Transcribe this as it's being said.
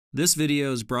This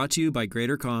video is brought to you by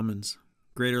Greater Commons.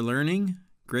 Greater learning,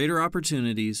 greater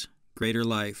opportunities, greater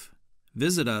life.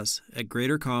 Visit us at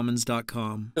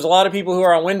greatercommons.com. There's a lot of people who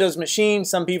are on Windows machines.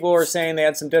 Some people are saying they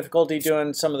had some difficulty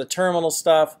doing some of the terminal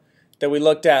stuff that we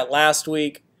looked at last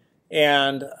week.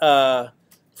 And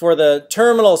for the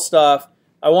terminal stuff,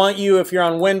 I want you, if you're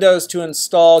on Windows, to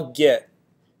install Git.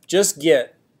 Just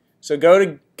Git. So go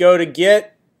to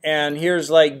Git, and here's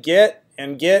like Git,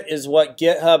 and Git is what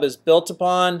GitHub is built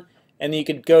upon. And then you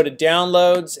could go to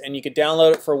Downloads, and you could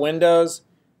download it for Windows,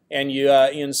 and you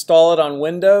install it on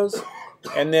Windows.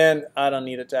 And then, I don't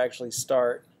need it to actually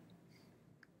start.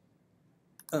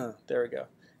 There we go.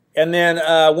 And then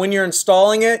when you're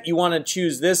installing it, you want to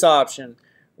choose this option.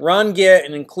 Run Git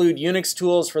and include Unix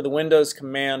tools for the Windows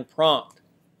command prompt.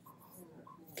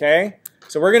 Okay?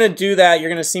 So we're going to do that. You're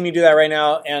going to see me do that right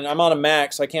now. And I'm on a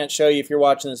Mac, so I can't show you if you're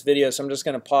watching this video. So I'm just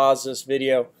going to pause this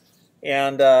video.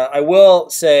 And I will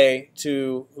say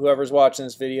to whoever's watching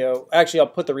this video, actually I'll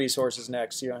put the resources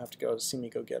next so you don't have to go see me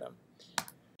go get them.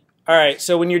 Alright,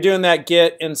 so when you're doing that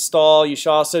Git install, you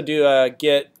should also do a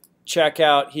Git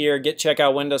checkout here, Git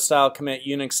checkout Windows style, commit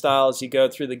Unix style as you go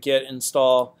through the Git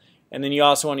install. And then you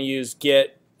also want to use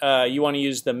Git, you want to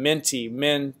use the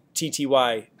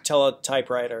Min-TTY,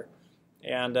 teletypewriter.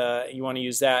 And you want to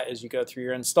use that as you go through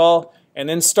your install. And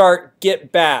then start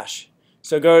Git bash.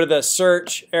 So go to the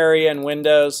search area in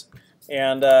Windows,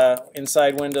 and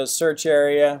inside Windows search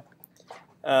area,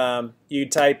 you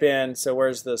type in, so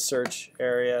where's the search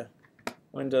area?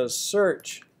 Windows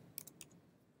search.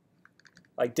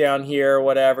 Like down here or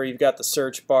whatever, you've got the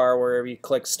search bar wherever you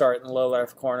click start in the low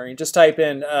left corner. You just type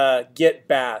in git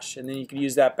bash, and then you can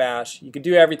use that bash. You could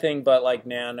do everything but like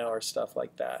nano or stuff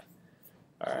like that.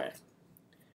 All right.